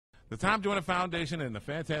The Tom Joyner Foundation and the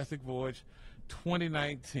Fantastic Voyage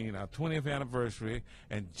 2019, our 20th anniversary,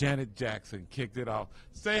 and Janet Jackson kicked it off.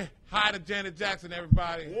 Say hi to Janet Jackson,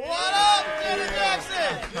 everybody. What up, Janet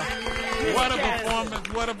Jackson? What a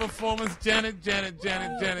performance, what a performance. Janet.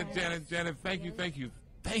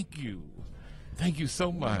 Thank you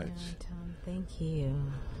so much. Tom, thank you.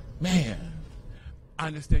 Man, I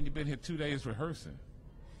understand you've been here 2 days rehearsing.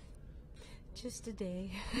 Just a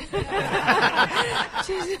day.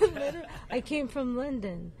 I came from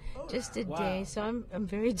London. Just a day, so I'm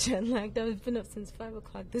very jet lagged. I've been up since 5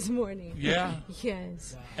 o'clock this morning. Yeah.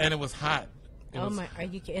 Yes. And it was hot. Are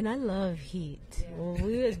you kidding? And I love heat. Well,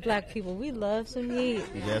 we as black people, we love some heat.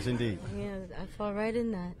 Yes, indeed. Yeah, I fall right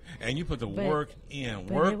in that. And you put the work in.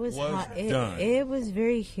 But Work it was hot. done. It was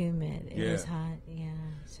very humid. It was hot. Yeah.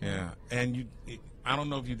 So. Yeah. And I don't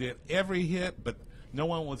know if you did every hit, but no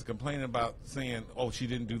one was complaining about saying, "Oh, she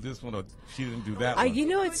didn't do this one or she didn't do that one." You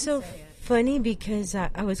know, it's so funny because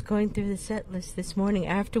I was going through the set list this morning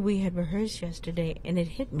after we had rehearsed yesterday, and it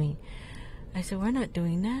hit me. I said, "We're not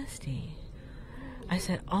doing Nasty." I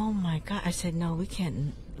said, "Oh my God!" I said, "No, we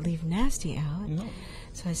can't leave Nasty out." No.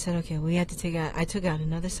 So I said, "Okay, we had to take out." I took out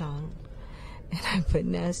another song, and I put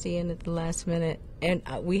Nasty in at the last minute, and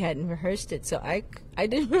we hadn't rehearsed it, so I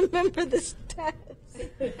didn't remember the stats.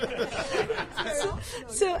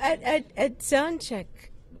 so at sound check,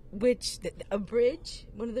 which a bridge,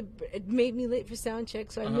 it made me late for sound check,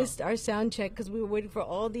 so I missed our sound check because we were waiting for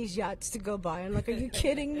all these yachts to go by. I'm like, are you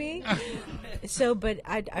kidding me? But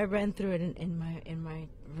I ran through it in my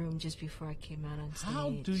room just before I came out on stage.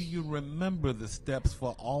 How do you remember the steps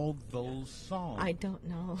for all those songs? I don't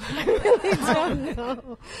know. I really don't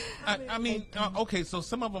know. I mean, okay, so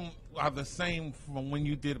some of them are the same from when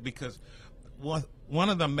you did it, because one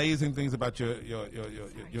of the amazing things about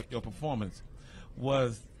your performance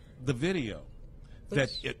was the video.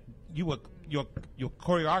 Your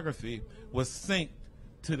choreography was synced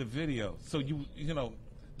to the video. So you know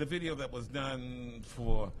the video that was done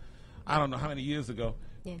for I don't know how many years ago.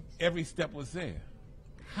 Yes. Every step was there.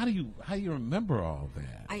 How do you remember all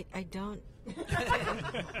that? I don't.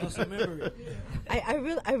 Just remember it.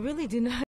 I really do not.